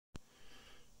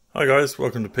Hi guys,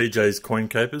 welcome to PJ's Coin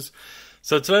Capers.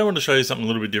 So today I want to show you something a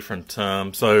little bit different.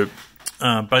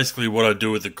 Basically what I do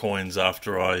with the coins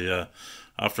after I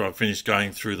finish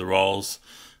going through the rolls.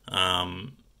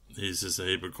 Here's just a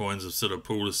heap of coins I've sort of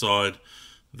pulled aside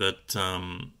that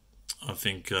I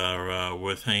think are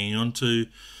worth hanging on to.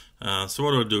 So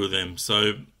what do I do with them?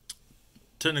 So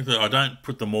technically I don't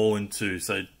put them all into,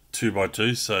 say,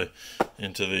 2x2, so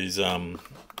into these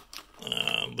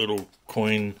little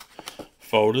coin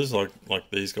folders like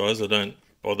these guys. I don't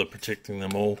bother protecting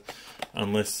them all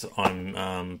unless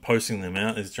I'm posting them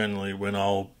out, is generally when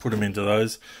I'll put them into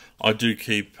those. I do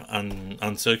keep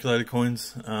uncirculated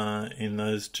coins in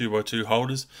those 2x2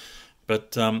 holders,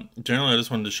 but generally I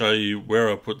just wanted to show you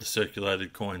where I put the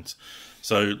circulated coins.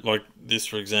 So like this,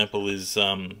 for example, is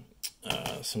some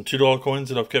 $2 coins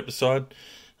that I've kept aside.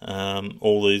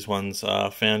 All these ones are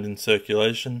found in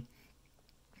circulation,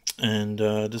 and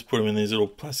just put them in these little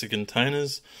plastic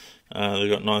containers.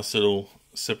 They've got nice little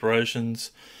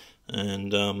separations,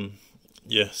 and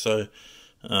yeah, so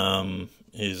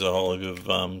here's a whole heap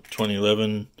of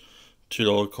 2011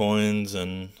 $2 coins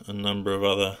and a number of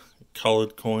other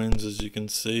coloured coins, as you can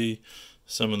see.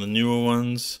 Some of the newer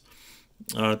ones.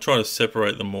 I try to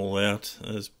separate them all out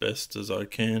as best as I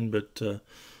can, but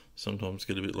sometimes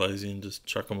get a bit lazy and just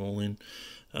chuck them all in.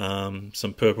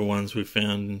 Some purple ones we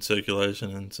found in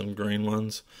circulation and some green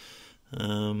ones.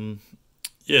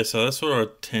 Yeah, so that's where I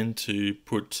tend to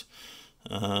put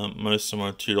most of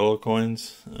my $2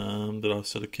 coins that I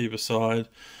sort of keep aside.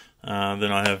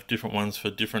 Then I have different ones for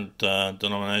different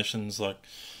denominations, like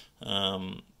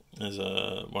there's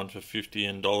a one for 50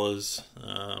 and dollars,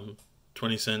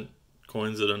 20-cent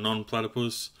coins that are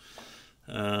non-platypus,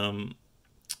 and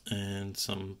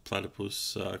some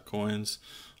platypus coins.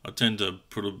 I tend to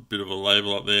put a bit of a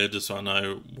label up there just so I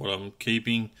know what I'm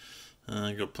keeping.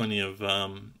 I've got plenty of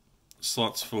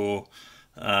slots for,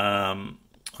 I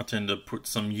tend to put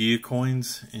some year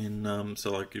coins in,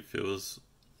 so like if it was,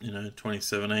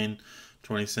 2017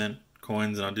 20-cent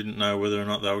coins and I didn't know whether or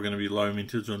not they were going to be low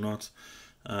mintage or not,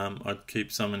 I'd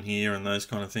keep some in here and those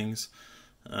kind of things.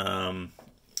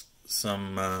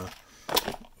 Some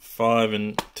 5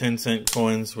 and 10-cent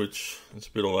coins, which it's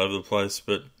a bit all over the place,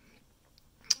 but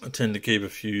I tend to keep a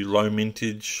few low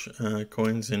mintage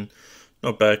coins in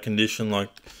not bad condition.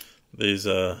 Like these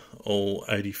are all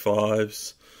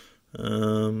 85s.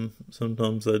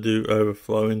 Sometimes they do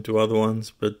overflow into other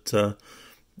ones, but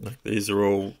like these are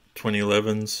all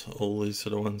 2011s, all these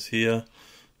sort of ones here.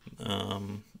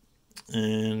 And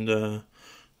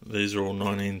these are all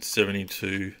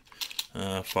 1972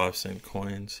 5-cent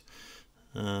coins.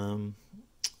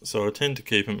 So I tend to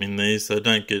keep them in these. They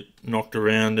don't get knocked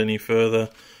around any further.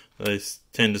 They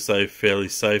tend to stay fairly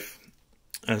safe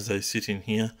as they sit in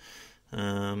here.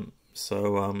 Yeah,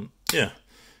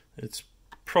 it's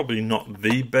probably not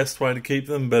the best way to keep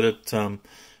them, but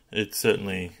it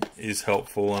certainly is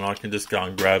helpful, and I can just go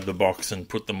and grab the box and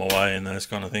put them away and those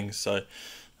kind of things. So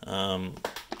yeah,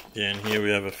 and here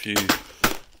we have a few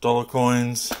dollar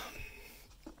coins.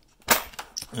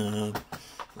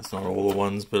 It's not all the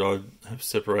ones, but I have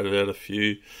separated out a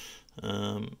few.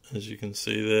 As you can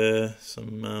see there,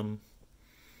 some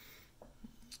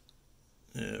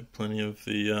yeah, plenty of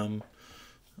the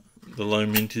low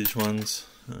mintage ones,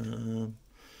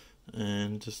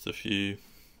 and just a few.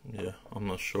 Yeah, I'm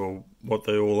not sure what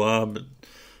they all are, but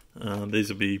these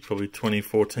will be probably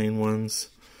 2014 ones.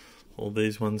 All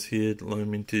these ones here, low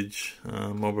mintage,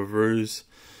 Mob of Ruse.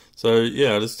 So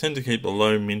yeah, I just tend to keep the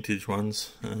low mintage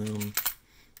ones.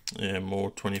 Yeah,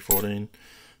 more 2014.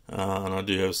 And I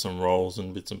do have some rolls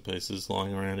and bits and pieces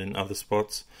lying around in other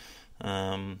spots.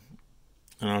 And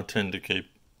I tend to keep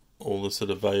all the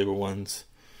sort of valuable ones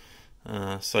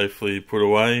safely put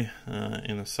away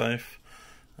in a safe.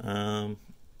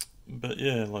 But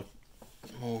yeah, like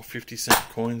more 50-cent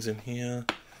coins in here.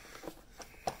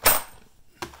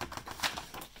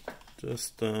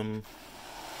 Just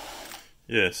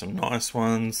yeah, some nice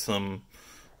ones, some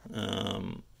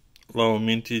lower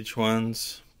mintage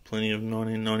ones, plenty of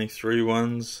 1993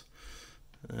 ones.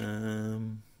 What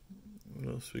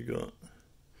else we got?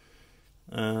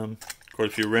 Quite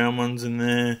a few round ones in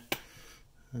there.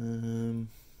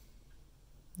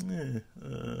 Yeah,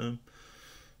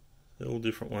 they're all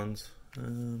different ones.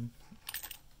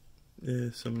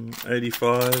 Yeah, some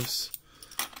 85s.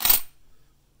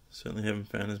 Certainly haven't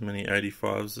found as many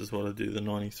 85s as what I do the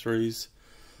 93s.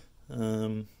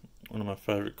 One of my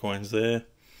favourite coins there.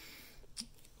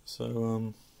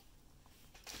 So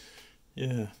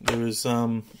yeah, there is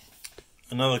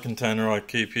another container I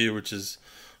keep here, which is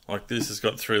like this. It's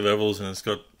got 3 levels and it's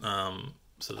got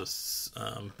sort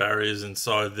of barriers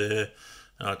inside there,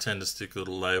 And I tend to stick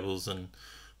little labels and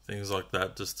things like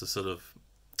that just to sort of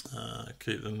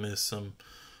keep them. There's some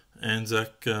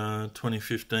Anzac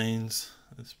 2015s.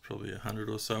 There's probably 100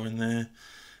 or so in there.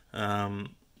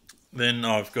 Then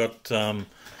I've got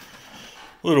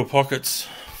little pockets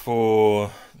for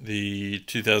the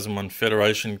 2001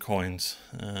 Federation coins.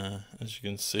 As you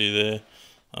can see there,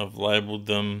 I've labelled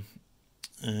them,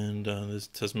 and there's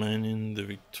Tasmanian, the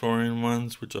Victorian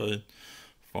ones, which I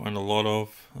find a lot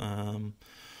of.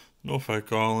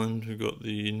 Norfolk Island, we've got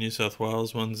the New South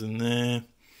Wales ones in there.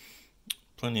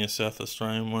 Plenty of South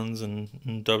Australian ones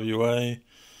in WA.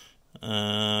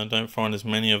 Don't find as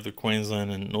many of the Queensland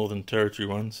and Northern Territory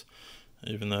ones,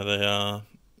 even though they are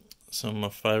some of my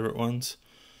favourite ones.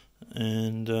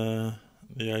 And the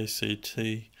ACT.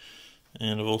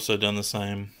 And I've also done the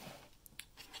same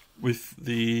with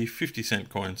the 50-cent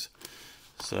coins.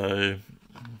 So,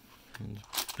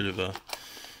 a bit of a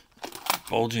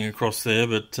bulging across there,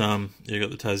 but you got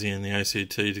the Tassie and the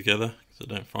ACT together,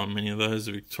 because I don't find many of those.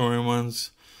 The Victorian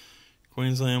ones,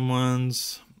 Queensland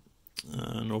ones,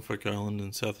 Norfolk Island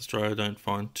and South Australia, don't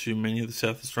find too many of the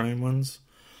South Australian ones.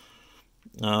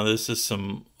 There's just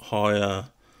some higher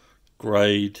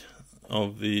grade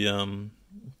of the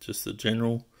just the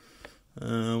general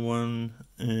one,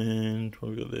 and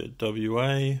what we've got there,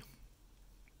 WA,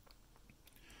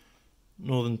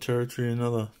 Northern Territory,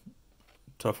 another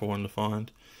tougher one to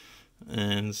find,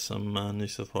 and some New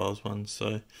South Wales ones.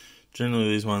 So generally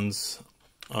these ones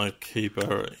I keep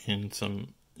are in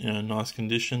some nice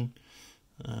condition,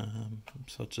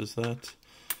 such as that.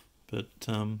 But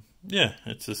yeah,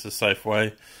 it's just a safe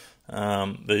way.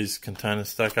 These containers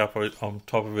stack up on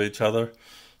top of each other,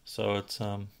 so it's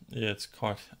it's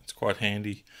quite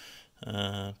handy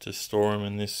to store them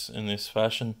in this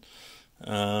fashion.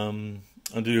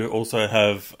 I do also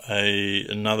have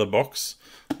another box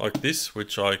like this,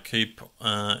 which I keep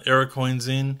error coins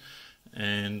in,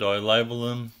 and I label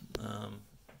them.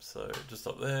 So just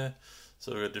up there,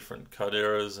 so we've got different cut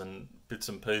errors and bits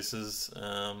and pieces.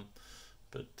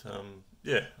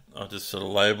 Yeah, I just sort of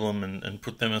label them and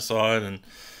put them aside, and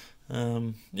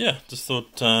yeah, just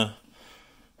thought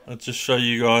I'd just show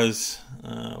you guys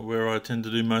where I tend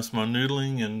to do most of my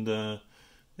noodling, and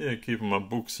yeah, keeping my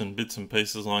books and bits and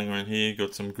pieces lying around here.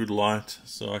 Got some good light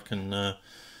so I can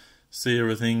see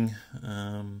everything,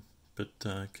 but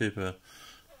keep a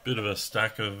bit of a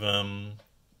stack of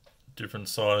different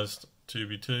sized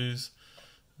 2x2s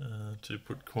to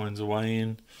put coins away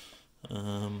in,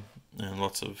 and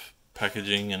lots of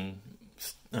packaging and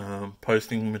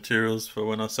posting materials for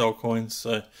when I sell coins.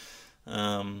 So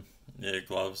yeah,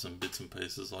 gloves and bits and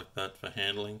pieces like that for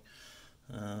handling.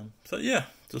 So yeah,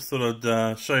 just thought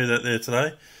I'd show you that there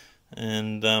today,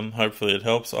 and hopefully it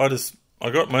helps. I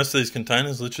got most of these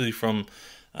containers literally from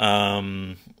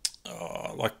like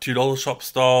 $2 shop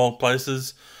style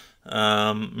places.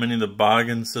 Many of the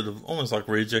bargains, sort of almost like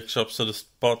reject shop sort of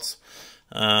spots.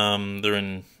 They're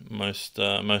in most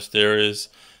areas,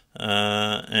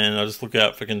 and I just look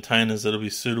out for containers that'll be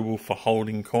suitable for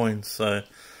holding coins. So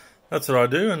that's what I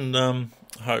do, and I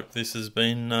hope this has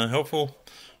been helpful.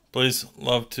 Please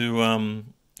love to,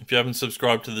 if you haven't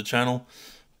subscribed to the channel,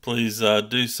 please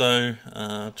do so.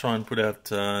 Try and put out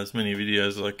as many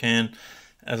videos as I can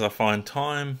as I find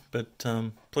time, but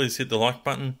please hit the like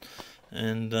button,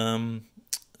 and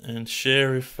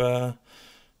share if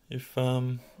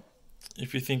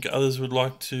you think others would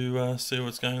like to see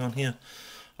what's going on here.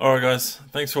 Alright guys,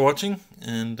 thanks for watching,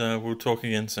 and we'll talk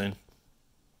again soon.